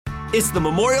It's the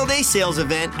Memorial Day sales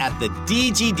event at the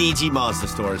DGDG Mazda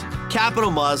stores.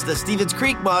 Capital Mazda, Stevens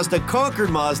Creek Mazda, Concord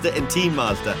Mazda, and Team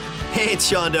Mazda. Hey, it's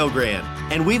Sean Delgrand.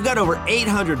 And we've got over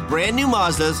 800 brand new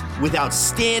Mazdas with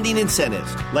outstanding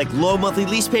incentives, like low monthly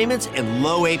lease payments and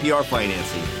low APR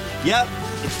financing. Yep,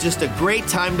 it's just a great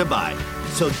time to buy.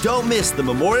 So don't miss the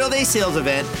Memorial Day sales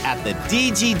event at the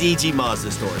DGDG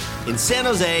Mazda stores in San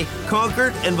Jose,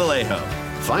 Concord, and Vallejo.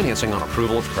 Financing on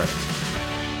approval of credit.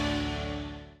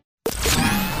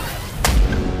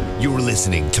 You're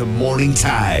listening to Morning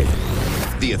Tide,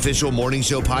 the official morning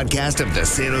show podcast of the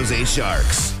San Jose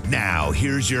Sharks. Now,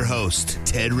 here's your host,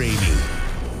 Ted Ramey.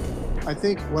 I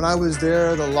think when I was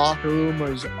there, the locker room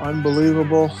was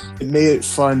unbelievable. It made it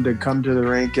fun to come to the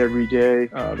rink every day.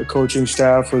 The coaching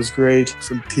staff was great,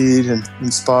 from Pete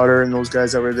and Spotter and those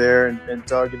guys that were there, and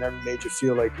Doug, and everyone made you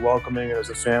feel like welcoming and as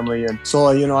a family. And so,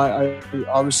 I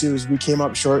obviously we came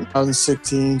up short in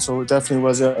 2016, so it definitely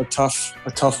was a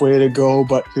tough way to go,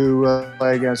 but to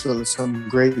play against some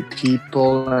great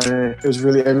people. And it was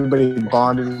really, everybody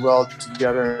bonded well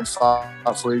together and fought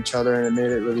for each other, and it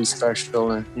made it really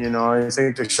special. And, I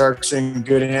think the Sharks are in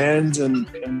good hands, and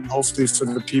hopefully for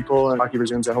the people and hockey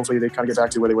resumes, and hopefully they kind of get back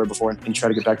to where they were before and try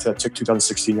to get back to that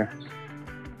 2016 year.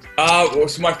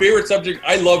 So my favorite subject,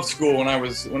 I loved school when I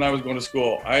was going to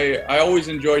school. I always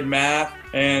enjoyed math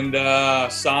and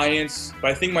science,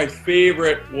 but I think my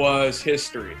favorite was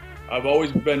history. I've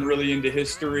always been really into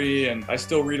history, and I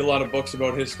still read a lot of books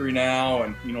about history now,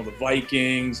 and the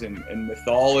Vikings and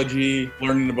mythology,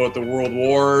 learning about the world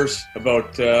wars,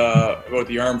 about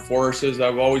the armed forces.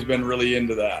 I've always been really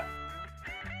into that.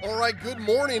 All right, good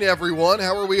morning, everyone.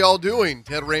 How are we all doing?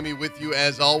 Ted Ramey with you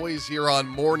as always here on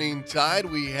Morning Tide.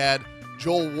 We had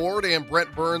Joel Ward and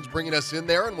Brent Burns bringing us in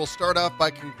there, and we'll start off by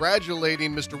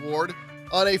congratulating Mr. Ward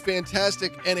on a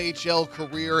fantastic NHL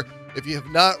career. If you have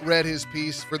not read his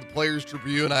piece for the Players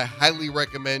Tribune, I highly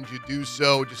recommend you do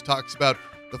so. It just talks about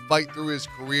the fight through his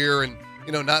career and,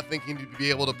 not thinking to be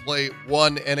able to play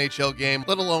one NHL game,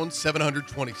 let alone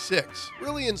 726.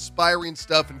 Really inspiring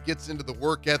stuff, and gets into the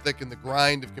work ethic and the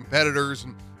grind of competitors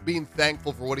and being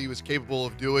thankful for what he was capable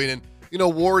of doing. And,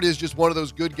 Ward is just one of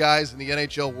those good guys in the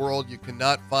NHL world. You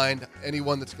cannot find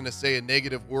anyone that's going to say a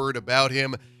negative word about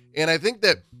him. And I think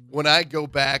that when I go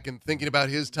back and thinking about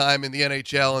his time in the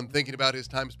NHL and thinking about his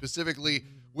time specifically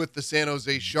with the San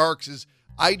Jose Sharks, is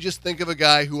I just think of a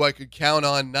guy who I could count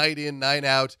on night in, night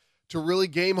out to really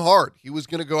game hard. He was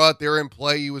going to go out there and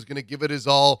play. He was going to give it his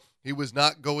all. He was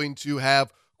not going to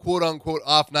have quote unquote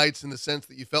off nights, in the sense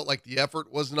that you felt like the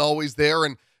effort wasn't always there.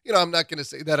 And, I'm not going to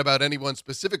say that about anyone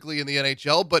specifically in the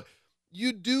NHL, but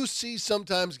you do see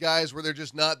sometimes guys where they're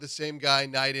just not the same guy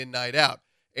night in, night out.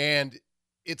 And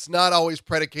it's not always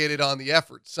predicated on the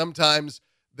effort. Sometimes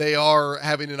they are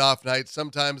having an off night.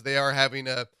 Sometimes they are having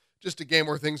just a game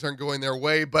where things aren't going their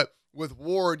way. But with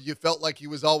Ward, you felt like he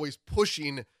was always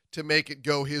pushing to make it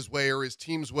go his way or his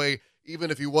team's way,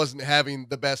 even if he wasn't having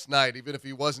the best night, even if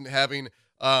he wasn't having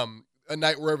a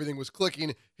night where everything was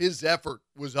clicking. His effort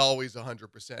was always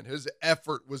 100%. His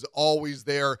effort was always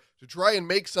there to try and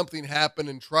make something happen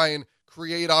and try and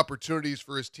create opportunities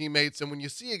for his teammates. And when you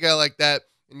see a guy like that,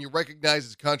 and you recognize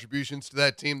his contributions to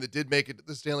that team that did make it to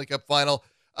the Stanley Cup final,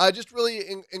 just really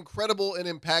incredible and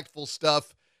impactful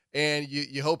stuff. And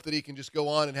you hope that he can just go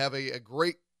on and have a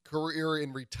great career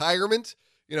in retirement,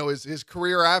 his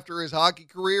career after his hockey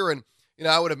career. And,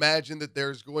 I would imagine that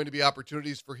there's going to be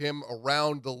opportunities for him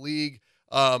around the league.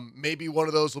 Maybe one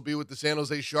of those will be with the San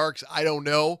Jose Sharks. I don't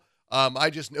know. I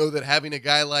just know that having a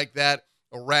guy like that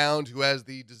around who has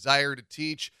the desire to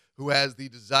teach, who has the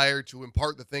desire to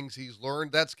impart the things he's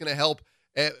learned, that's going to help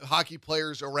hockey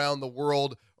players around the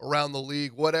world, around the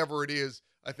league, whatever it is.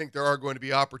 I think there are going to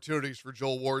be opportunities for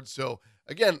Joel Ward. So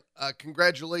again,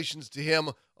 congratulations to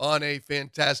him on a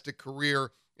fantastic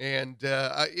career. And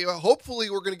hopefully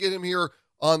we're going to get him here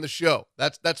on the show.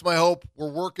 That's my hope.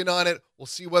 We're working on it. We'll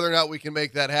see whether or not we can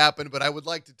make that happen. But I would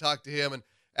like to talk to him and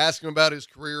ask him about his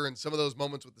career and some of those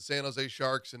moments with the San Jose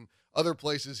Sharks and other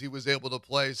places he was able to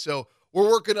play. So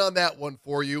we're working on that one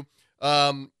for you.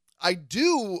 I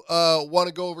do want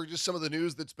to go over just some of the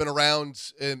news that's been around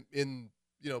in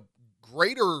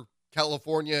greater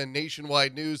California and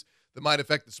nationwide news that might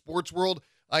affect the sports world.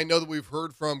 I know that we've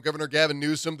heard from Governor Gavin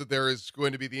Newsom that there is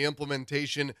going to be the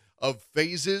implementation of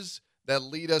phases that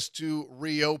lead us to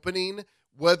reopening.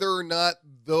 Whether or not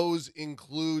those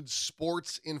include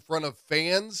sports in front of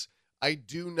fans, I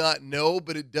do not know,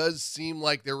 but it does seem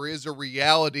like there is a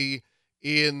reality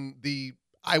in the,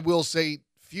 I will say,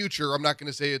 future. I'm not going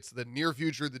to say it's the near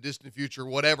future, the distant future,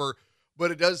 whatever,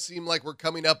 but it does seem like we're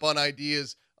coming up on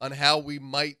ideas on how we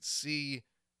might see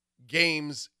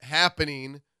games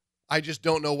happening. I just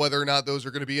don't know whether or not those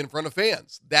are going to be in front of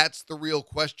fans. That's the real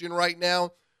question right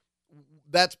now.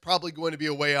 That's probably going to be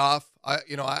a way off.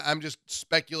 I'm just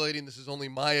speculating. This is only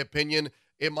my opinion.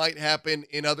 It might happen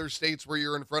in other states where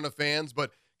you're in front of fans,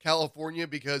 but California,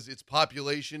 because its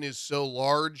population is so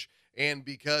large and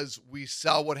because we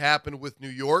saw what happened with New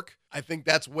York, I think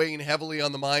that's weighing heavily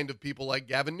on the mind of people like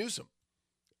Gavin Newsom,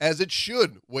 as it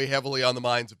should weigh heavily on the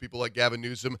minds of people like Gavin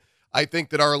Newsom. I think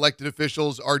that our elected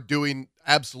officials are doing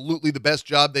absolutely the best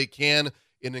job they can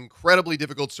in incredibly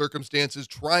difficult circumstances,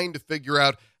 trying to figure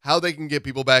out how they can get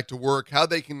people back to work, how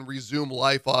they can resume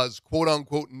life as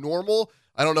quote-unquote normal.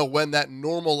 I don't know when that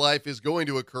normal life is going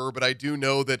to occur, but I do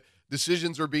know that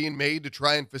decisions are being made to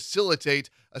try and facilitate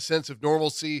a sense of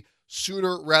normalcy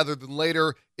sooner rather than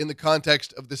later in the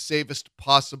context of the safest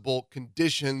possible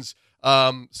conditions.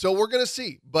 So we're going to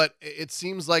see, but it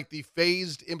seems like the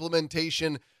phased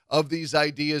implementation of these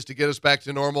ideas to get us back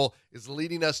to normal is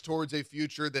leading us towards a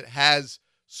future that has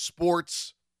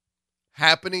sports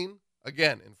happening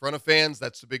again in front of fans.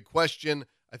 That's the big question.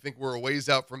 I think we're a ways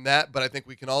out from that, but I think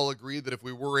we can all agree that if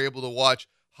we were able to watch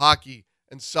hockey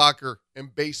and soccer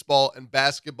and baseball and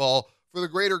basketball for the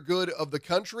greater good of the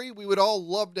country, we would all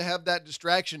love to have that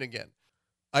distraction again.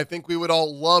 I think we would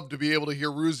all love to be able to hear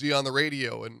Ruzi on the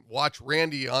radio and watch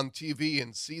Randy on TV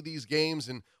and see these games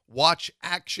and watch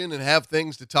action and have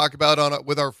things to talk about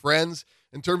with our friends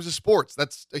in terms of sports.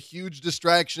 That's a huge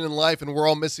distraction in life, and we're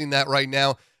all missing that right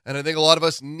now, and I think a lot of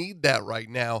us need that right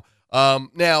now.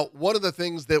 Now, one of the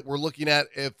things that we're looking at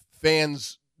if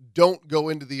fans don't go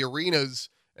into the arenas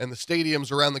and the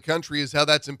stadiums around the country is how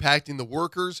that's impacting the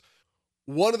workers.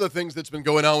 One of the things that's been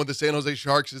going on with the San Jose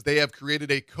Sharks is they have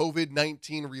created a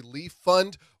COVID-19 relief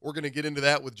fund. We're going to get into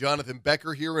that with Jonathan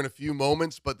Becker here in a few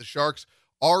moments, but the Sharks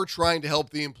are trying to help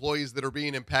the employees that are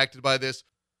being impacted by this.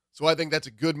 So I think that's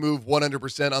a good move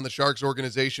 100% on the Sharks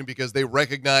organization because they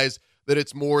recognize that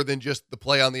it's more than just the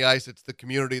play on the ice. It's the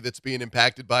community that's being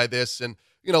impacted by this. And,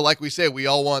 like we say, we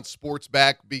all want sports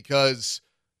back because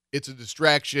it's a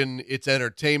distraction, it's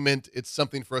entertainment, it's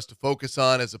something for us to focus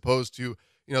on as opposed to,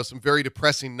 some very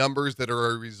depressing numbers that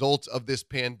are a result of this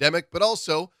pandemic. But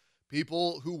also,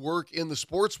 people who work in the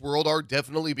sports world are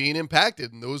definitely being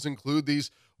impacted. And those include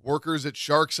these workers at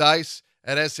Sharks Ice,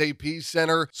 at SAP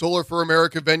Center, Solar for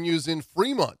America venues in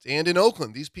Fremont and in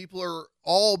Oakland. These people are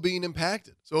all being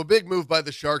impacted. So a big move by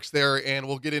the Sharks there, and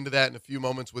we'll get into that in a few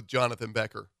moments with Jonathan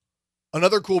Becker.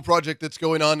 Another cool project that's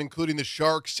going on, including the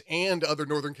Sharks and other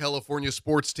Northern California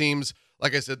sports teams.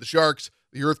 Like I said, the Sharks,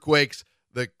 the Earthquakes,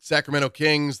 the Sacramento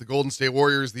Kings, the Golden State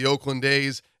Warriors, the Oakland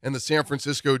A's, and the San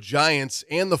Francisco Giants,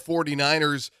 and the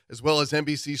 49ers, as well as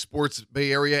NBC Sports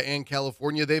Bay Area and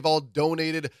California. They've all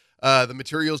donated the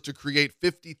materials to create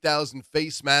 50,000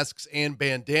 face masks and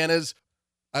bandanas.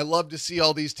 I love to see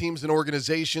all these teams and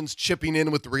organizations chipping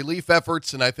in with the relief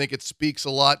efforts, and I think it speaks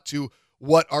a lot to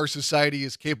what our society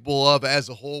is capable of as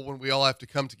a whole when we all have to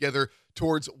come together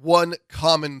towards one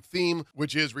common theme,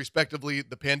 which is respectively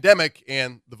the pandemic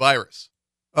and the virus.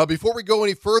 Before we go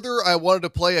any further, I wanted to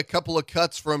play a couple of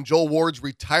cuts from Joel Ward's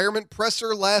retirement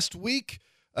presser last week.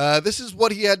 This is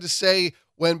what he had to say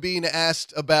when being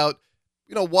asked about,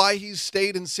 why he's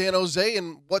stayed in San Jose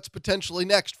and what's potentially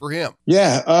next for him.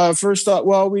 Yeah. First off,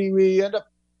 well, we end up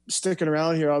sticking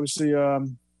around here. Obviously,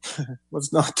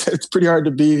 it's pretty hard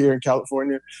to be here in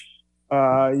California.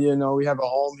 We have a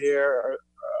home here.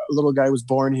 A little guy was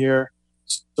born here.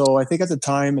 So I think at the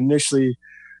time, initially,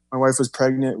 my wife was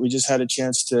pregnant. We just had a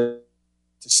chance to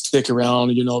stick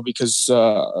around, because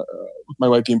my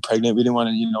wife being pregnant, we didn't want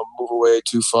to, move away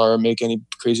too far or make any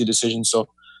crazy decisions. So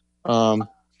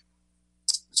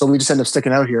we just ended up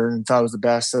sticking out here and thought it was the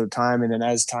best at the time. And then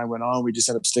as time went on, we just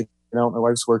ended up sticking out. My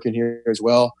wife's working here as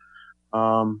well.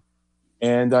 I've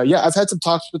had some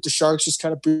talks with the Sharks, just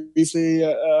kind of briefly,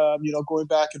 going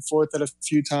back and forth at a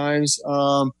few times.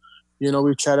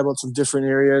 We've chatted about some different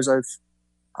areas.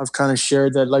 I've kind of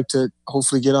shared that I'd like to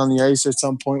hopefully get on the ice at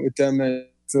some point with them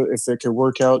if it could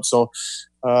work out. So,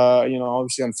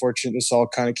 obviously unfortunate this all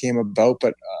kind of came about,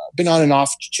 but been on and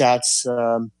off chats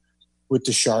with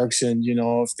the Sharks, and,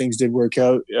 if things did work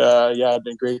out, it'd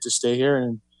been great to stay here.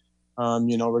 And,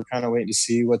 we're kind of waiting to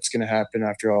see what's going to happen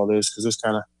after all this, because this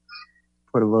kind of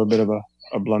put a little bit of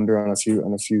a blunder on a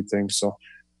few things. So,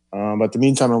 but in the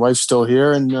meantime, my wife's still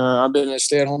here, and I've been a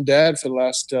stay-at-home dad for the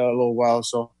last little while.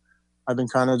 So I've been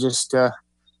kind of just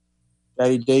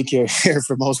daddy daycare here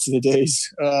for most of the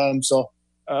days.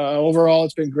 Overall,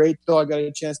 it's been great, though. I got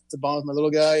a chance to bond with my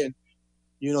little guy, and,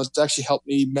 it's actually helped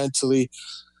me mentally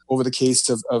over the case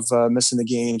of missing the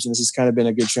games. And this has kind of been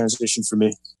a good transition for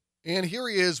me. And here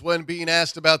he is when being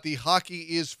asked about the Hockey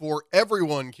is for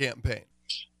Everyone campaign.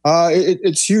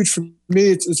 It's huge for me.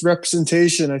 It's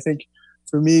representation. I think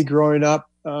for me growing up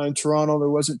in Toronto, there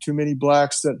wasn't too many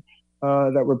blacks that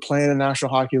were playing in the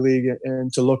National Hockey League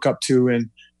and to look up to. And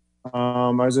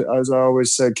as I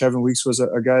always said, Kevin Weeks was a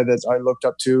guy that I looked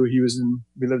up to.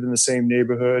 We lived in the same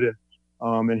neighborhood,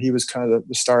 and he was kind of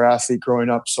the star athlete growing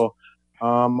up. So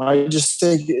I just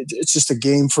think it's just a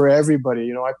game for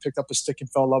everybody. I picked up a stick and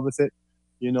fell in love with it.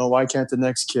 Why can't the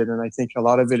next kid? And I think a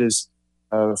lot of it is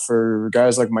for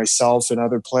guys like myself and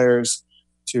other players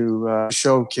to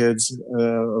show kids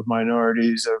of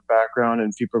minorities, of background,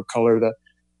 and people of color that,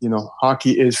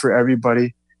 hockey is for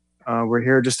everybody. We're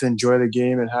here just to enjoy the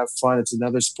game and have fun. It's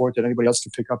another sport that anybody else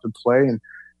can pick up and play.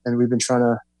 And we've been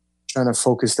trying to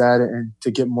focus that and to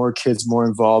get more kids more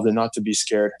involved and not to be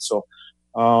scared. So,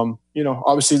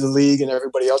 obviously the league and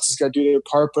everybody else has got to do their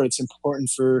part, but it's important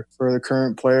for the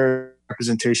current player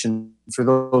representation for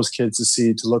those kids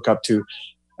to look up to.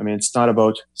 I mean, it's not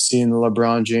about seeing the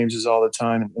LeBron Jameses all the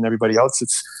time and everybody else.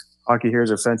 Hockey here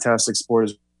is a fantastic sport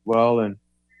as well, and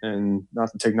not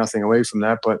to take nothing away from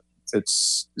that, but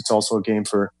it's also a game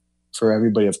for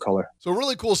everybody of color. So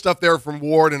really cool stuff there from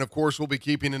Ward, and of course we'll be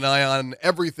keeping an eye on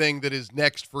everything that is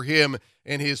next for him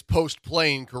and his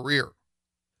post-playing career.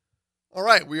 All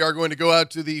right, we are going to go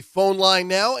out to the phone line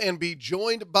now and be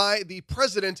joined by the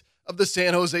president of the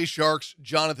San Jose Sharks,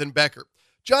 Jonathan Becker.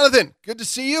 Jonathan, good to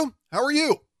see you. How are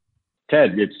you?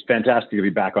 Ted, it's fantastic to be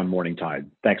back on Morning Tide.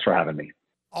 Thanks for having me.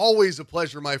 Always a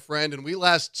pleasure, my friend. And we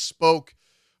last spoke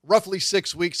roughly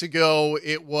 6 weeks ago.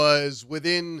 It was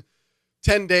within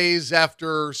 10 days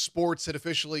after sports had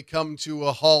officially come to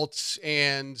a halt,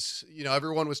 and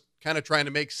everyone was kind of trying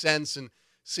to make sense and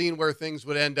seeing where things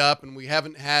would end up. And we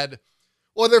haven't had,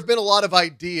 well, there have been a lot of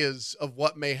ideas of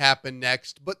what may happen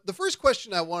next. But the first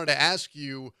question I wanted to ask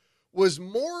you was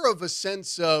more of a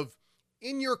sense of,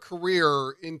 in your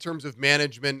career, in terms of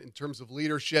management, in terms of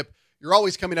leadership, you're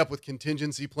always coming up with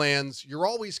contingency plans. You're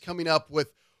always coming up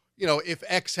with, if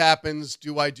X happens,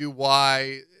 do I do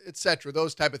Y, et cetera,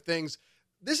 those type of things.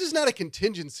 This is not a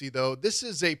contingency, though. This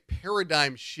is a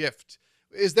paradigm shift.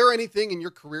 Is there anything in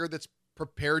your career that's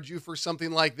prepared you for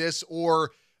something like this?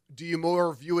 Or do you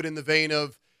more view it in the vein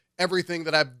of everything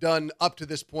that I've done up to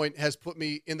this point has put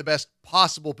me in the best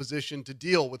possible position to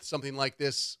deal with something like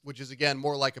this, which is, again,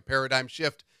 more like a paradigm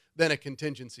shift than a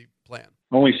contingency plan?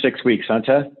 Only 6 weeks, huh,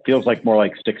 Ted? Feels like more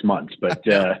like 6 months. But,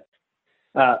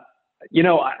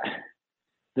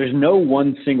 there's no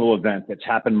one single event that's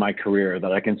happened in my career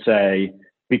that I can say,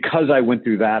 because I went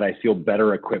through that, I feel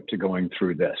better equipped to going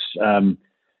through this.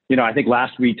 I think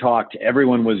last we talked,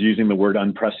 everyone was using the word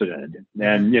unprecedented.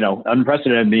 And,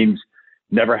 unprecedented means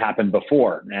never happened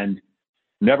before. And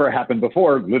never happened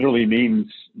before literally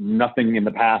means nothing in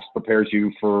the past prepares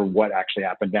you for what actually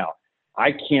happened now.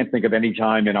 I can't think of any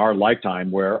time in our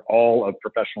lifetime where all of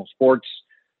professional sports,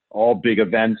 all big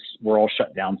events were all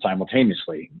shut down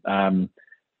simultaneously.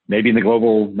 Maybe in the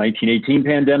global 1918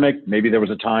 pandemic, maybe there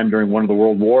was a time during one of the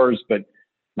world wars, but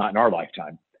not in our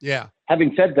lifetime. Yeah.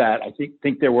 Having said that, I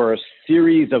think there were a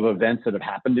series of events that have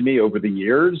happened to me over the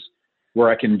years where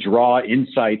I can draw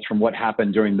insights from what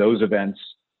happened during those events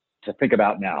to think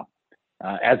about now.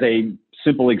 As a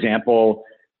simple example,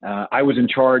 I was in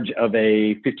charge of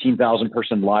a 15,000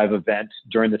 person live event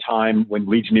during the time when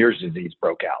Legionnaire's disease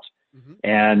broke out. Mm-hmm.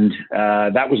 And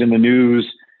that was in the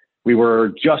news. We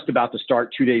were just about to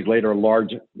start 2 days later, a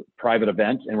large private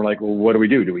event. And we're like, well, what do we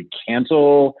do? Do we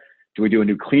cancel? Do we do a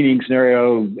new cleaning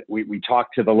scenario? We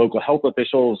talked to the local health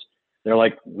officials. They're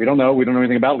like, we don't know. We don't know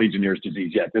anything about Legionnaire's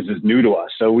disease yet. This is new to us.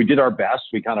 So we did our best.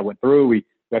 We kind of went through. We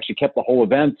actually kept the whole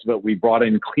event, but we brought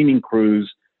in cleaning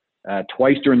crews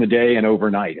twice during the day and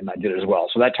overnight, and I did it as well.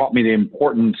 So that taught me the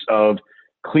importance of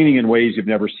cleaning in ways you've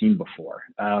never seen before.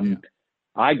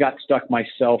 I got stuck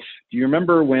myself. Do you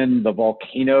remember when the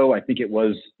volcano, I think it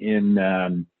was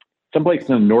in someplace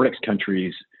in the Nordics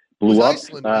countries, blew up?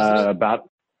 Iceland,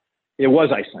 it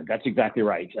was Iceland. That's exactly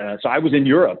right. So I was in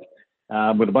Europe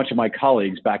with a bunch of my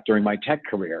colleagues back during my tech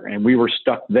career, and we were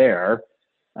stuck there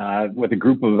with a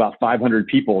group of about 500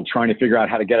 people trying to figure out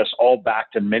how to get us all back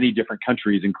to many different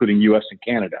countries, including US and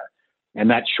Canada. And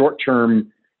that short term,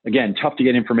 again, tough to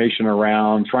get information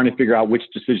around, trying to figure out which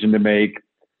decision to make.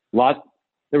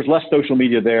 There was less social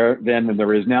media there then than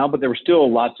there is now, but there was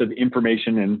still lots of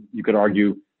information and, you could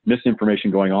argue, misinformation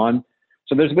going on.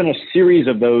 So there's been a series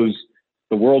of those,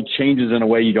 the world changes in a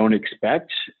way you don't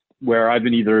expect, where I've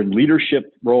been either in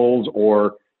leadership roles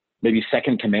or maybe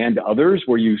second command to others,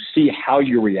 where you see how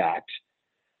you react.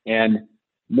 And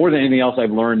more than anything else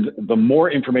I've learned, the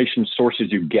more information sources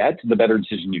you get, the better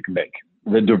decision you can make.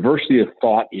 the diversity of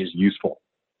thought is useful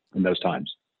in those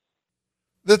times.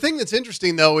 The thing that's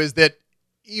interesting, though, is that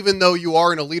even though you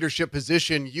are in a leadership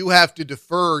position, you have to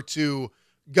defer to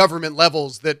government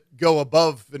levels that go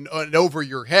above and over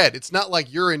your head. It's not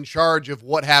like you're in charge of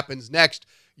what happens next.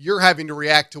 You're having to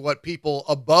react to what people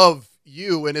above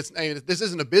you, and this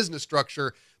isn't a business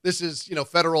structure. This is,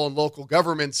 federal and local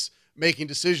governments making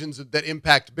decisions that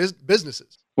impact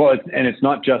businesses. Well, it's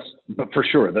not just, but for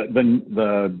sure,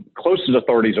 the closest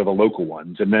authorities are the local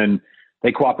ones, and then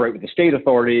they cooperate with the state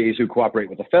authorities who cooperate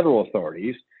with the federal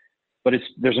authorities. But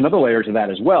there's another layer to that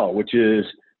as well, which is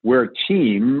we're a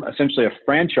team, essentially a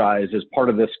franchise, is part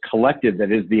of this collective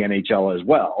that is the NHL as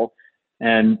well.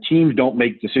 And teams don't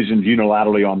make decisions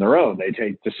unilaterally on their own. They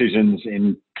take decisions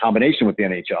in combination with the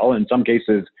NHL. In some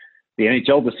cases, the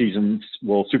NHL decisions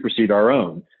will supersede our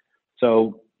own.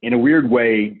 So in a weird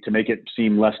way, to make it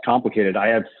seem less complicated, I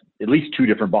have at least two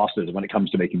different bosses when it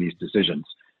comes to making these decisions,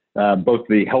 both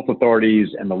the health authorities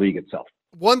and the league itself.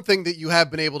 One thing that you have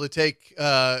been able to take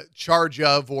charge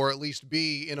of, or at least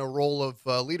be in a role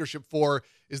of leadership for,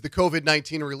 is the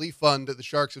COVID-19 relief fund that the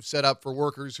Sharks have set up for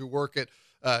workers who work at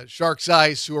Sharks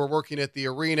Ice, who are working at the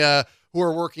arena, who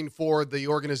are working for the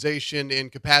organization in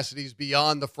capacities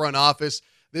beyond the front office.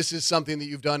 This is something that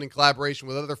you've done in collaboration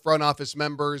with other front office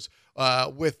members,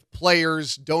 with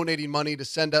players donating money to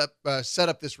set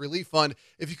up this relief fund.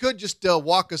 If you could just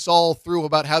walk us all through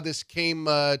about how this came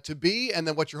to be and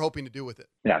then what you're hoping to do with it.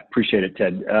 Yeah, appreciate it,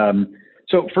 Ted.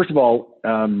 So first of all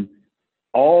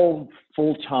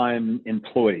full-time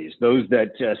employees, those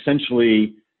that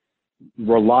essentially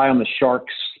rely on the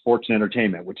Sharks Sports and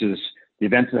Entertainment, which is the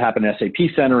events that happen at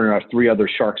SAP Center and our three other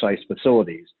Sharks Ice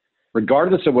facilities,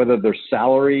 regardless of whether they're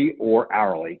salary or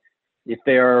hourly, if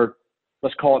they're,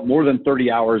 let's call it, more than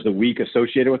 30 hours a week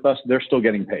associated with us, they're still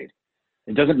getting paid.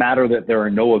 It doesn't matter that there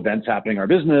are no events happening in our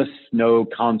business, no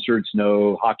concerts,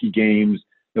 no hockey games,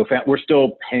 we're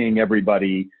still paying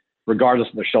everybody regardless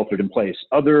if they're sheltered in place.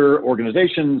 Other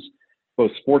organizations,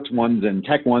 both sports ones and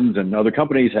tech ones and other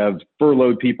companies, have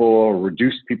furloughed people or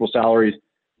reduced people's salaries.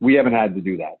 We haven't had to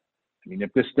do that. I mean,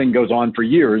 if this thing goes on for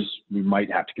years, we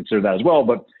might have to consider that as well,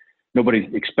 but nobody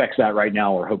expects that right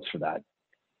now or hopes for that.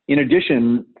 In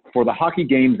addition, for the hockey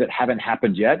games that haven't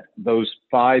happened yet, those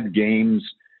 5 games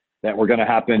that were going to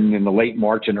happen in the late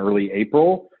March and early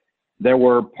April, there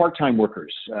were part-time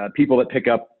workers, people that pick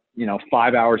up,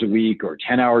 5 hours a week or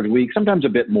 10 hours a week, sometimes a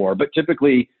bit more, but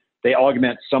typically they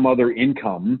augment some other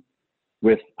income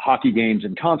with hockey games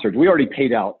and concerts. We already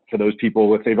paid out for those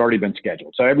people if they've already been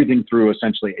scheduled. So everything through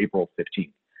essentially April 15th.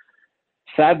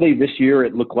 Sadly, this year,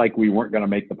 it looked like we weren't going to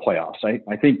make the playoffs.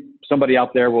 I think somebody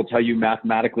out there will tell you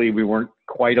mathematically we weren't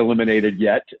quite eliminated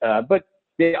yet, but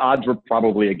the odds were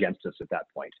probably against us at that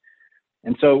point.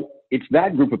 And so it's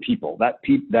that group of people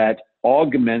that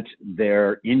augment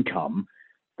their income.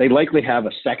 They likely have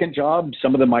a second job.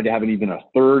 Some of them might have even a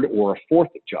third or a fourth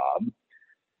job.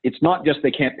 It's not just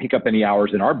they can't pick up any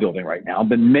hours in our building right now,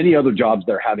 but many other jobs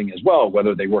they're having as well,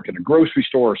 whether they work in a grocery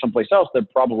store or someplace else, they're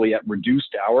probably at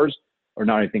reduced hours or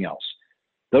not anything else.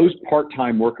 Those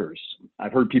part-time workers,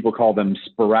 I've heard people call them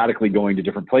sporadically going to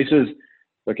different places.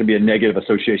 There can be a negative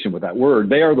association with that word.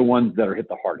 They are the ones that are hit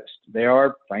the hardest. They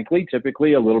are, frankly,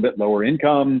 typically a little bit lower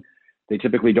income. They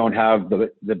typically don't have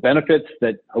the benefits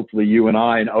that hopefully you and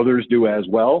I and others do as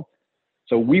well.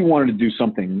 So we wanted to do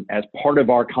something as part of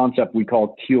our concept we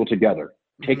call Teal Together,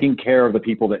 taking care of the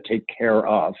people that take care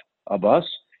of us.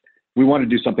 We want to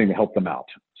do something to help them out.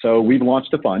 So we've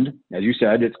launched a fund. As you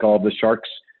said, it's called the Sharks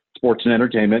Sports and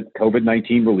Entertainment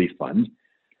COVID-19 Relief Fund.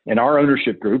 And our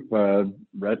ownership group,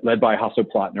 led by Hasso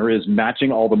Plattner, is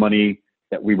matching all the money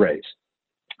that we raise.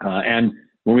 And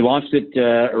when we launched it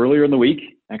earlier in the week,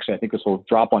 actually, I think this will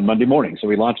drop on Monday morning. So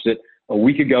we launched it a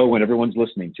week ago when everyone's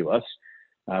listening to us.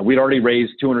 We'd already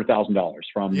raised $200,000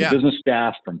 from the business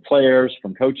staff, from players,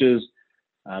 from coaches.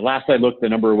 Last I looked, the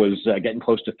number was getting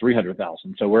close to $300,000.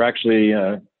 So we're actually,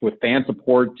 with fan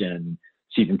support and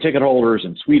season ticket holders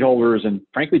and suite holders, and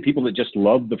frankly, people that just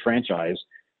love the franchise,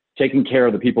 taking care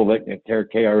of the people that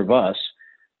take care of us.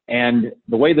 And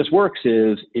the way this works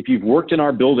is if you've worked in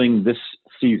our building this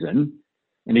season,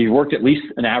 and you've worked at least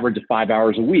an average of 5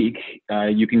 hours a week,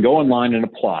 you can go online and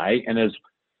apply. And as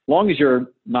long as you're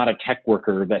not a tech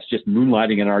worker that's just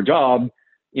moonlighting in our job,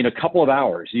 in a couple of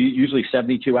hours, usually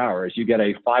 72 hours, you get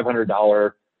a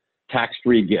 $500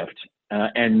 tax-free gift.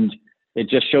 And it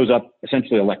just shows up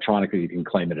essentially electronically. You can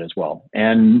claim it as well.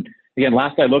 And again,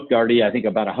 last I looked, Artie, I think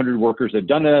about 100 workers have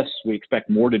done this. We expect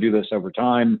more to do this over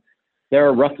time. There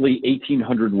are roughly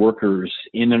 1,800 workers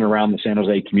in and around the San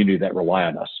Jose community that rely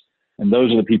on us. And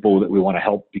those are the people that we want to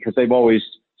help because they've always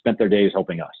spent their days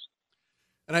helping us.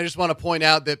 And I just want to point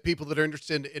out that people that are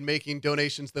interested in making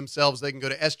donations themselves, they can go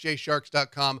to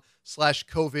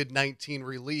sjsharks.com/COVID-19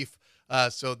 relief.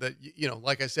 So that,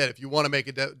 like I said, if you want to make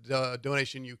a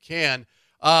donation, you can.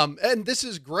 And this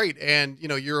is great. And,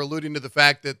 you're alluding to the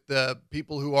fact that the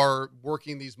people who are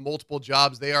working these multiple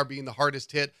jobs, they are being the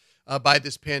hardest hit by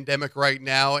this pandemic right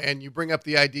now. And you bring up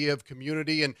the idea of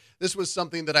community. And this was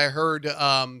something that I heard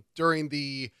during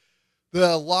the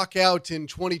lockout in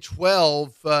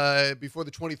 2012, before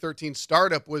the 2013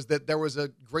 startup, was that there was a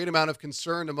great amount of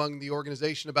concern among the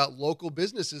organization about local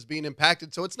businesses being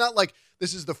impacted. So it's not like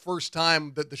this is the first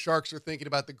time that the Sharks are thinking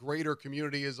about the greater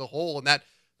community as a whole. And that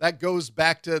goes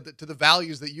back to the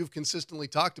values that you've consistently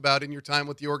talked about in your time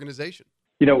with the organization.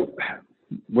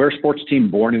 We're a sports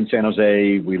team born in San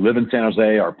Jose. We live in San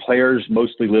Jose. Our players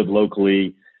mostly live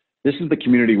locally. This is the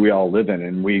community we all live in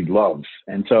and we love.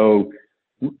 And so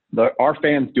our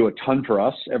fans do a ton for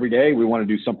us every day. We want to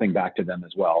do something back to them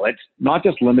as well. It's not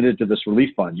just limited to this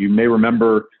relief fund. You may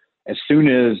remember as soon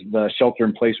as the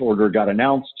shelter-in-place order got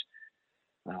announced,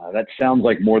 that sounds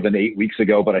like more than 8 weeks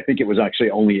ago, but I think it was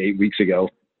actually only 8 weeks ago.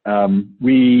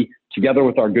 We, together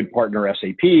with our good partner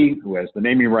SAP, who has the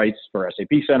naming rights for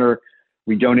SAP Center,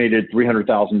 we donated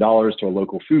 $300,000 to a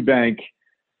local food bank.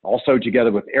 Also,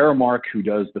 together with Aramark, who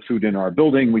does the food in our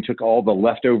building, we took all the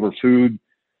leftover food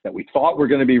that we thought were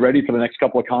going to be ready for the next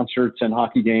couple of concerts and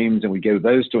hockey games, and we gave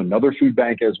those to another food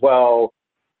bank as well.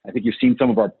 I think you've seen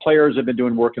some of our players have been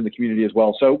doing work in the community as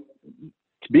well. So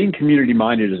being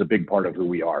community-minded is a big part of who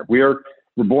we are. We're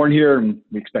born here, and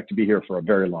we expect to be here for a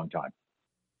very long time.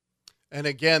 And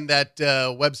again, that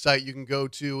website you can go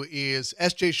to is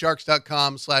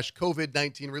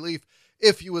sjsharks.com/COVID-19 relief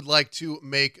if you would like to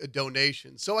make a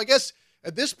donation. So I guess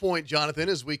at this point, Jonathan,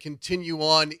 as we continue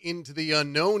on into the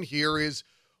unknown here, is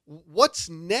what's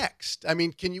next? I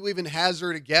mean, can you even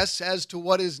hazard a guess as to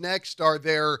what is next? Are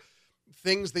there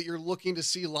things that you're looking to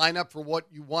see line up for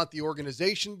what you want the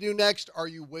organization to do next? Are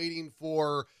you waiting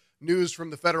for news from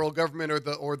the federal government or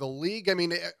the league? I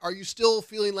mean, are you still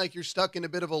feeling like you're stuck in a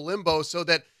bit of a limbo so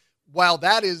that while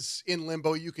that is in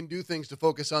limbo, you can do things to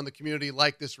focus on the community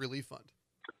like this relief fund?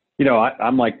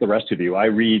 I'm like the rest of you. I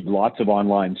read lots of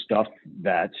online stuff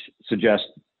that suggests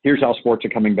here's how sports are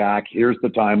coming back. Here's the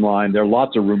timeline. There are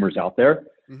lots of rumors out there.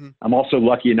 Mm-hmm. I'm also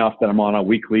lucky enough that I'm on a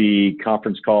weekly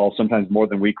conference call, sometimes more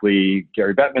than weekly.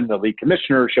 Gary Bettman, the league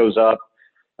commissioner, shows up.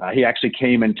 He actually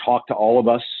came and talked to all of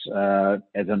us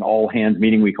as an all-hands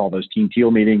meeting. We call those Team Teal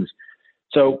meetings.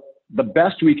 So the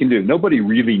best we can do, nobody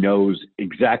really knows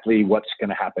exactly what's going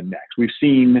to happen next. We've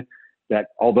seen that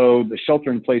although the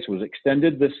shelter-in-place was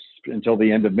extended until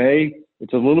the end of May,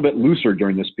 it's a little bit looser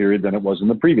during this period than it was in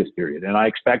the previous period. And I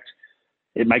expect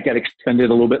it might get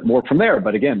extended a little bit more from there.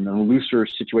 But again, a looser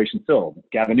situation still.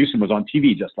 Gavin Newsom was on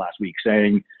TV just last week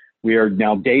saying we are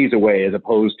now days away as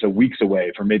opposed to weeks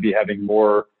away from maybe having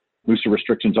more looser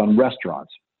restrictions on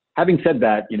restaurants. Having said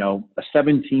that, a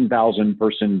 17,000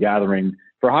 person gathering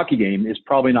for a hockey game is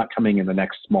probably not coming in the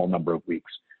next small number of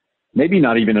weeks, maybe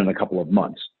not even in a couple of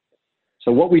months.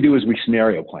 So what we do is we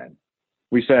scenario plan.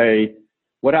 We say,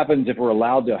 what happens if we're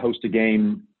allowed to host a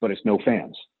game, but it's no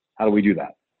fans? How do we do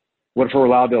that? What if we're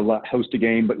allowed to host a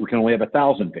game, but we can only have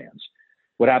 1,000 fans?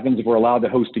 What happens if we're allowed to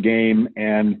host a game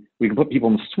and we can put people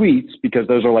in the suites because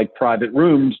those are like private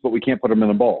rooms, but we can't put them in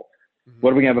the bowl? Mm-hmm.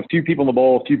 What if we have a few people in the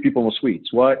bowl, a few people in the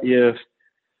suites? What if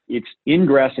it's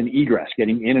ingress and egress,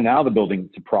 getting in and out of the building is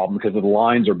a problem because the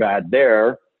lines are bad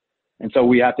there. And so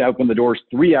we have to open the doors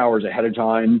 3 hours ahead of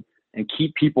time and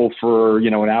keep people for,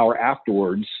 an hour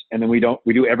afterwards. And then we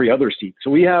do every other seat. So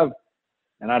we have,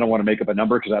 and I don't want to make up a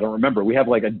number because I don't remember, we have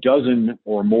like a dozen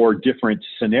or more different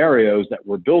scenarios that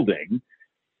we're building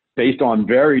based on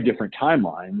very different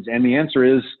timelines. And the answer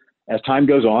is, as time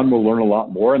goes on, we'll learn a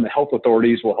lot more, and the health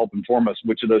authorities will help inform us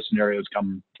which of those scenarios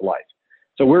come to life.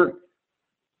 So we're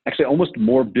actually almost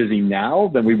more busy now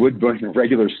than we would during the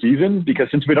regular season, because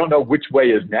since we don't know which way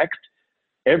is next,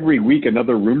 every week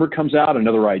another rumor comes out,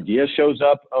 another idea shows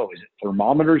up. Oh, is it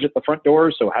thermometers at the front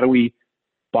door? So how do we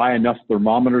buy enough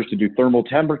thermometers to do thermal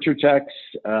temperature checks?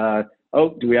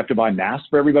 Do we have to buy masks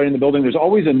for everybody in the building? There's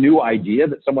always a new idea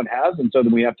that someone has, and so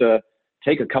then we have to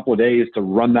take a couple of days to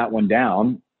run that one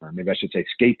down, or maybe I should say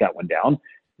skate that one down,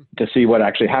 to see what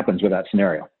actually happens with that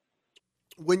scenario.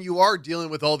 When you are dealing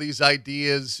with all these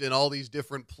ideas and all these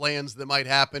different plans that might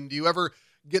happen, do you ever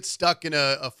get stuck in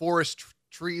a forest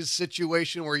trees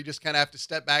situation where you just kind of have to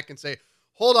step back and say,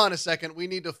 hold on a second, we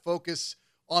need to focus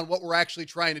on what we're actually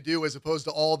trying to do as opposed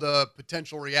to all the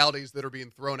potential realities that are being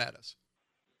thrown at us?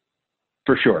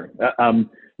 For sure.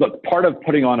 Look, part of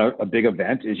putting on a big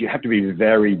event is you have to be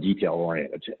very detail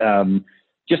oriented.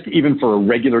 just even for a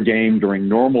regular game during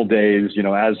normal days,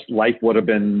 as life would have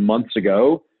been months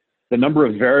ago, the number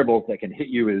of variables that can hit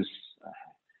you is,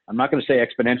 I'm not going to say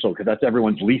exponential because that's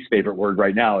everyone's least favorite word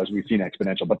right now as we've seen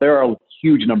exponential, but there are a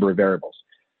huge number of variables.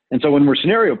 And so when we're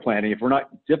scenario planning, if we're not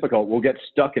difficult, we'll get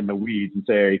stuck in the weeds and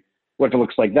say, what if it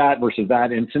looks like that versus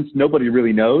that? And since nobody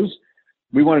really knows,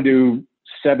 we want to do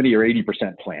 70 or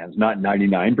 80% plans, not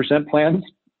 99% plans,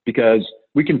 because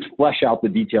we can flesh out the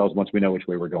details once we know which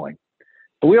way we're going.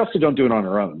 But we also don't do it on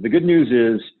our own. The good news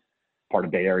is, part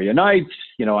of Bay Area Nights,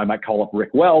 I might call up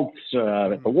Rick Welts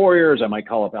at the Warriors. I might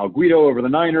call up Al Guido over the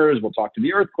Niners. We'll talk to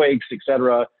the Earthquakes,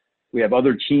 etc. We have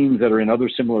other teams that are in other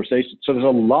similar stations. So there's a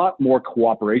lot more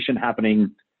cooperation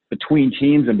happening between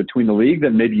teams and between the league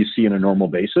than maybe you see on a normal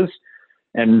basis.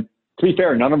 And to be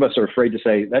fair, none of us are afraid to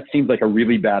say, that seems like a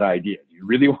really bad idea. Do you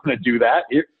really want to do that?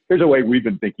 Here's a way we've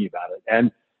been thinking about it.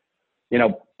 And,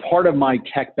 part of my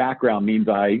tech background means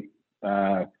I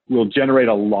will generate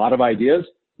a lot of ideas.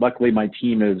 Luckily, my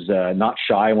team is not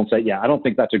shy. I won't say, I don't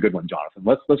think that's a good one, Jonathan.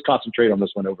 Let's concentrate on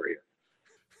this one over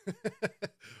here.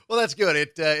 Well, that's good.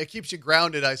 It keeps you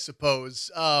grounded, I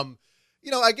suppose.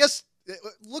 I guess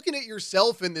looking at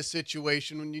yourself in this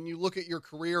situation, when you look at your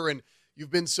career and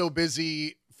you've been so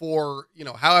busy for,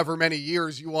 however many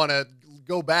years you want to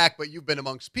go back, but you've been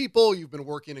amongst people, you've been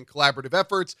working in collaborative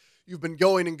efforts, you've been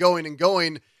going and going and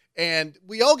going. And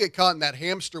we all get caught in that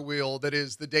hamster wheel that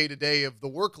is the day-to-day of the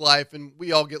work life, and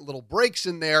we all get little breaks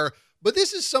in there. But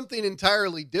this is something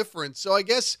entirely different. So I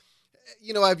guess,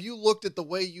 have you looked at the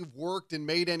way you've worked and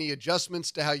made any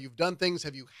adjustments to how you've done things?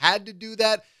 Have you had to do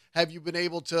that? Have you been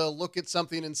able to look at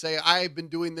something and say, I've been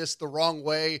doing this the wrong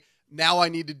way, now I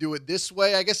need to do it this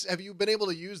way? I guess, have you been able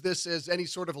to use this as any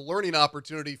sort of a learning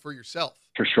opportunity for yourself?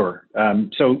 For sure.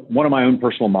 So one of my own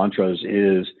personal mantras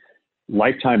is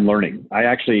lifetime learning. I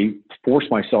actually force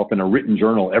myself in a written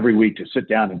journal every week to sit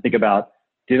down and think about,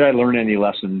 did I learn any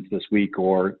lessons this week?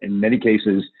 Or in many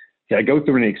cases, did I go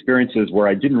through any experiences where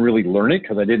I didn't really learn it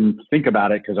because I didn't think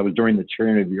about it because I was during the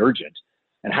tyranny of the urgent?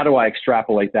 And how do I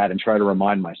extrapolate that and try to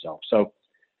remind myself? So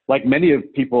like many of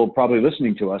people probably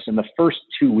listening to us, in the first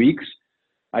 2 weeks,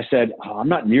 I said, I'm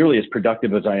not nearly as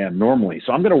productive as I am normally.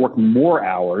 So I'm going to work more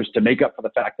hours to make up for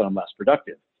the fact that I'm less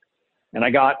productive. And I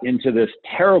got into this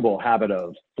terrible habit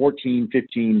of 14,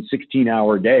 15,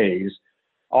 16-hour days,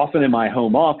 often in my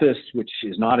home office, which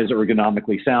is not as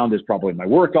ergonomically sound as probably my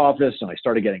work office. And I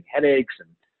started getting headaches and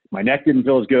my neck didn't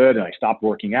feel as good. And I stopped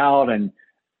working out. And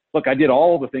look, I did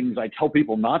all the things I tell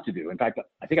people not to do. In fact,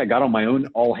 I think I got on my own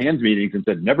all hands meetings and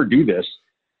said, never do this,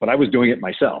 but I was doing it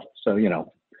myself. So,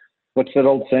 what's that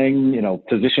old saying,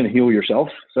 physician, heal yourself.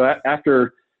 So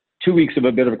after 2 weeks of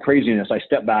a bit of a craziness, I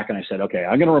stepped back and I said, okay,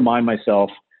 I'm going to remind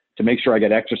myself to make sure I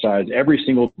get exercise every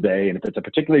single day. And if it's a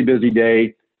particularly busy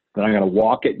day, then I'm going to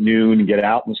walk at noon and get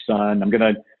out in the sun. I'm going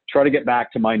to try to get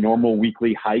back to my normal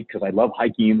weekly hike because I love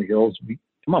hiking in the hills. We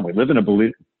live in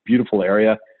a beautiful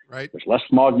area. Right. There's less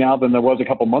smog now than there was a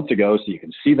couple months ago, so you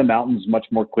can see the mountains much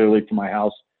more clearly from my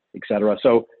house, et cetera.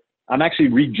 So I'm actually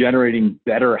regenerating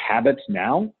better habits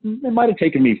now. It might have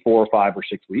taken me 4 or 5 or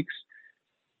 6 weeks.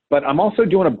 But I'm also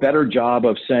doing a better job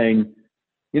of saying,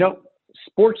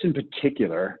 sports in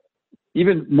particular,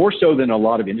 even more so than a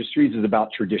lot of industries, is about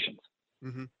traditions.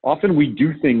 Mm-hmm. Often we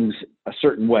do things a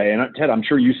certain way. And Ted, I'm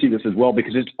sure you see this as well,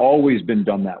 because it's always been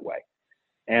done that way.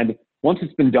 And once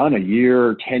it's been done a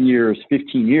year, 10 years,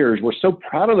 15 years, we're so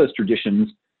proud of those traditions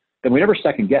that we never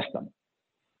second guess them.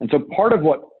 And so part of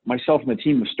what myself and the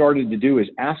team have started to do is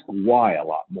ask why a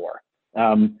lot more.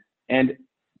 And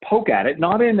poke at it,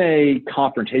 not in a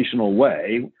confrontational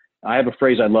way. I have a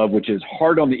phrase I love, which is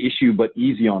hard on the issue, but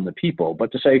easy on the people.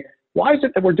 But to say, why is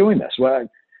it that we're doing this? Well,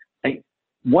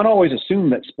 one always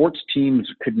assumed that sports teams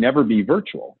could never be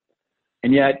virtual.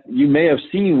 And yet you may have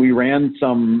seen, we ran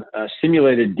some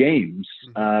simulated games.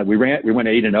 We went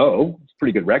 8-0. It's a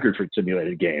pretty good record for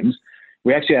simulated games.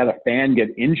 We actually had a fan get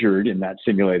injured in that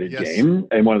simulated game,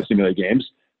 in one of the simulated games.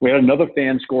 We had another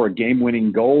fan score a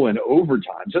game-winning goal in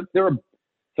overtime.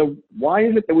 So why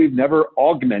is it that we've never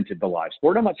augmented the live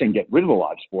sport? I'm not saying get rid of the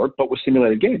live sport, but with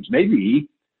simulated games. Maybe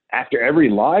after every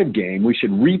live game, we should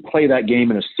replay that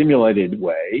game in a simulated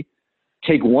way,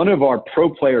 take one of our pro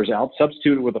players out,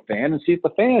 substitute it with a fan, and see if the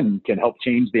fan can help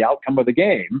change the outcome of the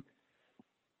game.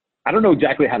 I don't know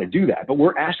exactly how to do that, but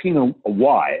we're asking a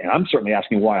why, and I'm certainly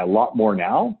asking why a lot more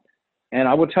now. And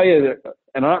I will tell you that,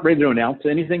 and I'm not ready to announce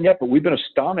anything yet, but we've been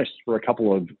astonished for a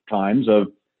couple of times of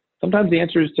sometimes the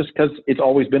answer is just because it's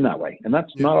always been that way, and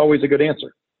that's not always a good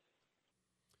answer.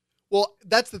 Well,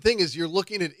 that's the thing, is you're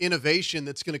looking at innovation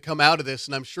that's going to come out of this,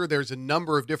 and I'm sure there's a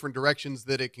number of different directions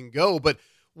that it can go. But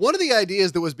one of the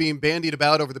ideas that was being bandied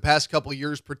about over the past couple of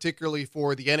years, particularly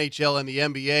for the NHL and the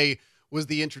NBA, was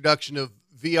the introduction of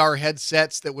VR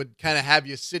headsets that would kind of have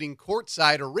you sitting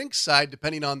courtside or rinkside,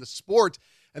 depending on the sport.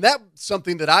 And that's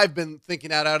something that I've been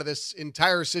thinking out of this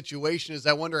entire situation is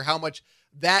I wonder how much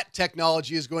that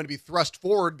technology is going to be thrust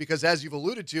forward, because as you've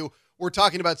alluded to, we're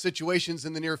talking about situations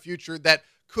in the near future that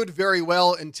could very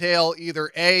well entail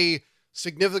either A,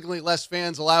 significantly less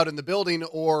fans allowed in the building,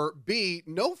 or B,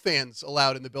 no fans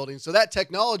allowed in the building. So that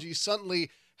technology suddenly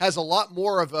has a lot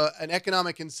more of an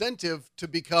economic incentive to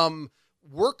become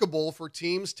workable for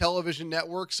teams, television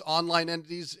networks, online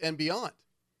entities, and beyond.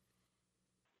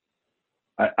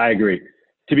 I agree.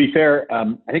 To be fair,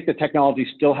 I think the technology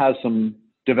still has some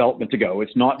development to go.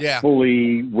 It's not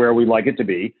fully where we'd like it to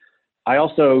be. I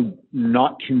also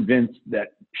not convinced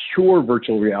that pure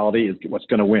virtual reality is what's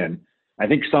going to win. I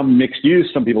think some mixed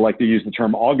use, some people like to use the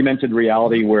term augmented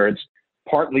reality, where it's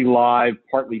partly live,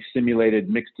 partly simulated,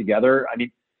 mixed together. I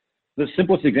mean, the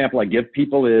simplest example I give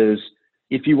people is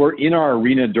if you were in our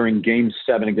arena during Game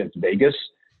 7 against Vegas,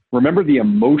 remember the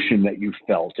emotion that you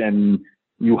felt, and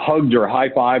you hugged or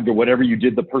high-fived or whatever you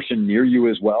did the person near you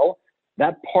as well.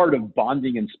 That part of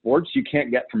bonding in sports you can't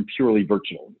get from purely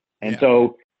virtual. And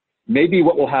so maybe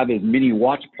what we'll have is mini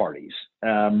watch parties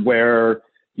where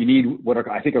you need what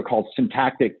I think are called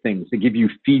syntactic things to give you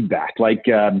feedback. Like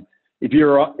if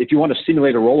you want to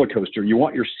simulate a roller coaster, you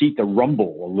want your seat to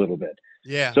rumble a little bit.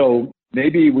 Yeah. So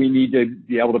maybe we need to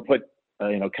be able to put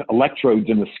electrodes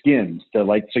in the skins to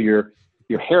so your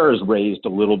hair is raised a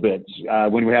little bit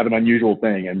when we have an unusual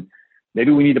thing, and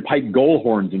maybe we need to pipe goal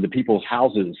horns into people's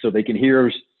houses so they can hear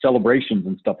celebrations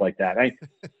and stuff like that.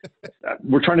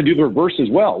 We're trying to do the reverse as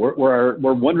well.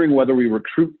 We're wondering whether we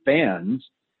recruit fans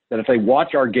that if they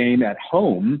watch our game at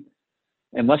home,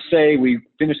 and let's say we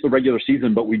finish the regular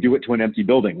season, but we do it to an empty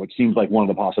building, which seems like one of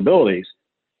the possibilities,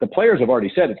 the players have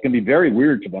already said it's going to be very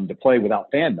weird for them to play without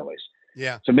fan noise.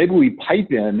 Yeah. So maybe we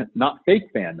pipe in not fake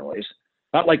fan noise,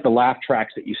 not like the laugh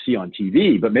tracks that you see on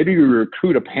TV, but maybe we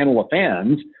recruit a panel of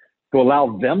fans to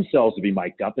allow themselves to be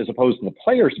mic'd up as opposed to the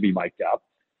players to be mic'd up,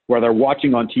 where they're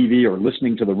watching on TV or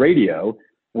listening to the radio,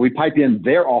 and we pipe in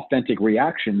their authentic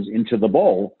reactions into the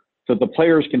bowl so that the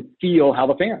players can feel how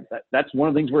the fans. That's one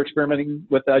of the things we're experimenting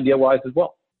with idea-wise as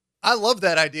well. I love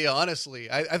that idea, honestly.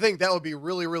 I think that would be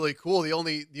really, really cool. The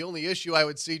only issue I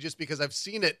would see, just because I've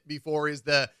seen it before, is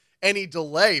any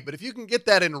delay. But if you can get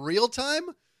that in real time,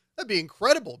 that'd be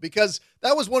incredible, because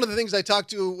that was one of the things I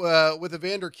talked to with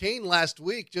Evander Kane last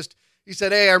week. He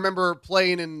said, hey, I remember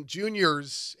playing in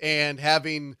juniors and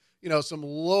having, some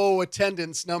low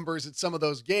attendance numbers at some of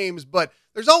those games, but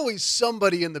there's always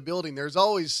somebody in the building. There's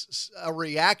always a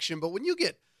reaction. But when you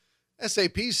get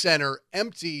SAP Center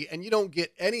empty and you don't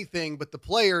get anything but the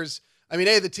players, the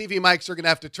TV mics are going to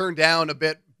have to turn down a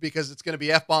bit because it's going to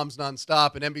be F-bombs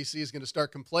nonstop and NBC is going to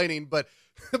start complaining. But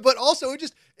also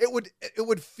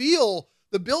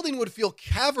the building would feel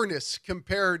cavernous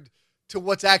compared to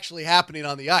what's actually happening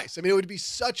on the ice. It would be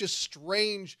such a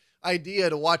strange idea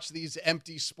to watch these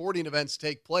empty sporting events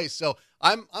take place. So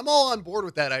I'm all on board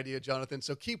with that idea, Jonathan.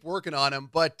 So keep working on them.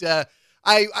 But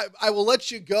I will let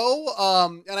you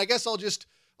go. And I guess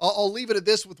I'll leave it at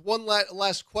this with one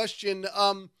last question.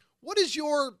 What is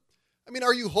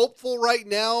are you hopeful right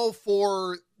now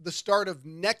for the start of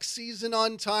next season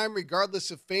on time, regardless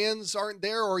if fans aren't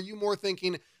there? Or are you more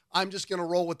thinking, I'm just going to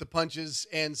roll with the punches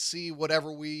and see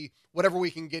whatever we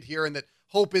can get here, and that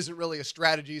hope isn't really a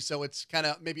strategy, so it's kind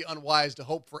of maybe unwise to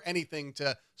hope for anything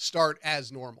to start as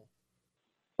normal?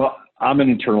 Well, I'm an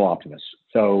eternal optimist.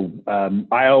 So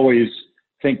I always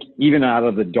think even out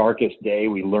of the darkest day,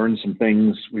 we learn some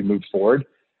things, we move forward.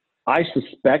 I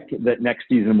suspect that next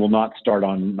season will not start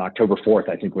on October 4th,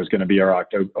 I think was going to be our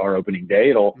opening day.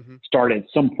 It'll start at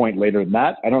some point later than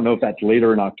that. I don't know if that's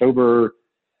later in October,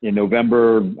 in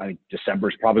November. I think December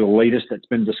is probably the latest that's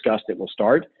been discussed it will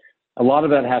start. A lot of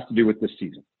that has to do with this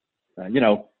season.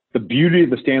 The beauty of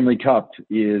the Stanley Cup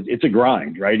is it's a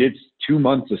grind, right? It's 2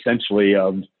 months essentially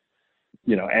of,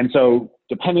 and so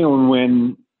depending on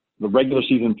when the regular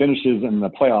season finishes and the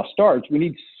playoff starts, we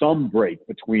need some break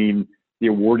between the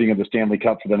awarding of the Stanley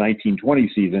Cup for the 1920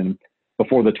 season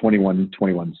before the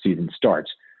 21-21 season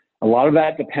starts. A lot of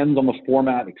that depends on the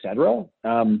format, et cetera.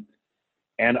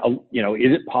 Is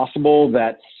it possible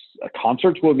that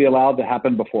concerts will be allowed to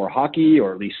happen before hockey,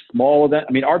 or at least small event?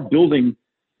 Our building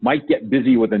might get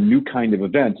busy with a new kind of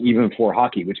event even before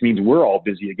hockey, which means we're all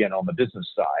busy again on the business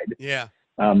side. Yeah.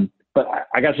 But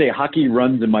I got to say, hockey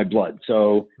runs in my blood.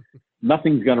 So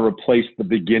nothing's going to replace the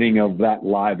beginning of that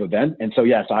live event. And so,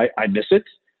 yes, I miss it.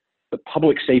 But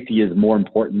public safety is more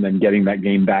important than getting that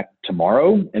game back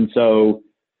tomorrow. And so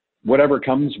whatever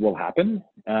comes will happen.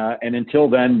 And until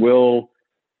then, we'll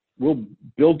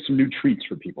build some new treats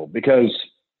for people because,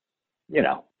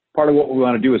 part of what we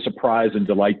want to do is surprise and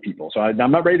delight people. So I'm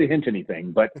not ready to hint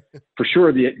anything, but for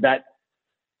sure that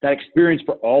experience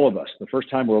for all of us, the first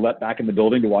time we're let back in the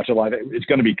building to watch it live, it's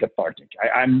going to be cathartic.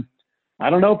 I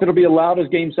don't know if it'll be as loud as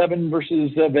Game 7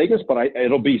 versus Vegas, but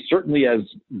it'll be certainly as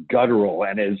guttural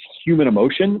and as human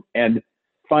emotion, and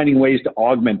finding ways to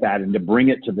augment that and to bring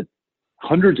it to the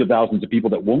hundreds of thousands of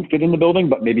people that won't fit in the building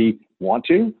but maybe want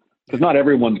to, because not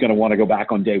everyone's going to want to go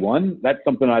back on day one. That's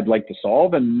something I'd like to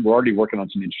solve, and we're already working on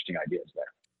some interesting ideas there.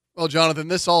 Well, Jonathan,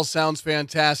 this all sounds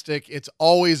fantastic. It's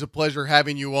always a pleasure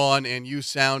having you on, and you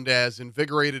sound as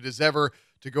invigorated as ever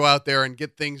to go out there and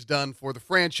get things done for the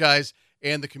franchise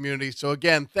and the community. So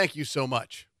again, thank you so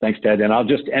much. Thanks, Ted. And I'll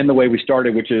just end the way we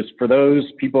started, which is for those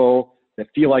people that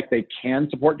feel like they can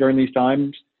support during these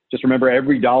times, just remember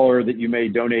every dollar that you may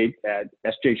donate at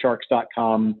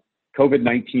sjsharks.com,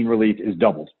 COVID-19 relief is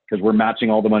doubled because we're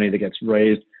matching all the money that gets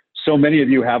raised. So many of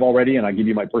you have already, and I give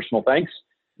you my personal thanks.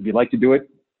 If you'd like to do it,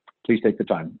 please take the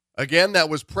time. Again, that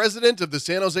was president of the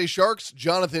San Jose Sharks,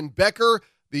 Jonathan Becker.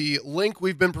 The link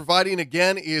we've been providing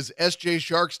again is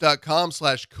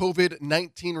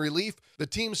sjsharks.com/COVID-19 relief. The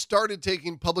team started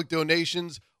taking public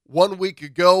donations 1 week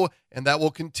ago, and that will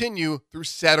continue through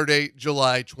Saturday,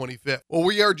 July 25th. Well,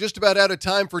 we are just about out of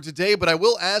time for today, but I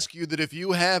will ask you that if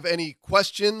you have any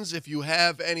questions, if you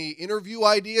have any interview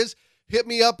ideas, hit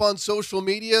me up on social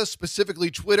media, specifically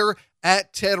Twitter,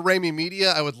 at Ted Ramey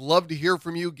Media. I would love to hear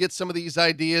from you. Get some of these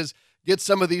ideas, get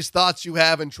some of these thoughts you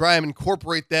have, and try and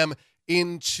incorporate them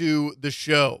into the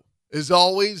show. As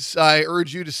always, I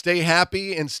urge you to stay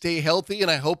happy and stay healthy, and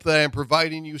I hope that I'm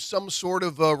providing you some sort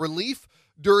of relief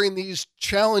during these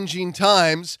challenging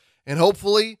times. And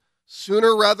hopefully,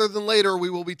 sooner rather than later, we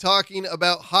will be talking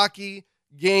about hockey,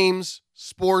 games,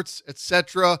 sports,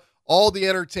 etc., all the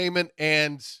entertainment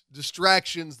and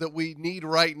distractions that we need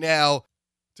right now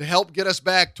to help get us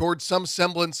back towards some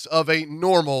semblance of a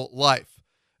normal life.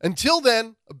 Until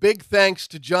then, a big thanks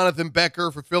to Jonathan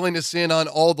Becker for filling us in on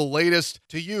all the latest,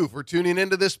 to you for tuning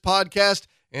into this podcast,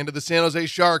 and to the San Jose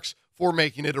Sharks for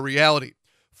making it a reality.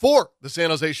 For the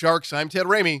San Jose Sharks, I'm Ted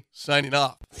Ramey, signing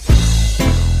off.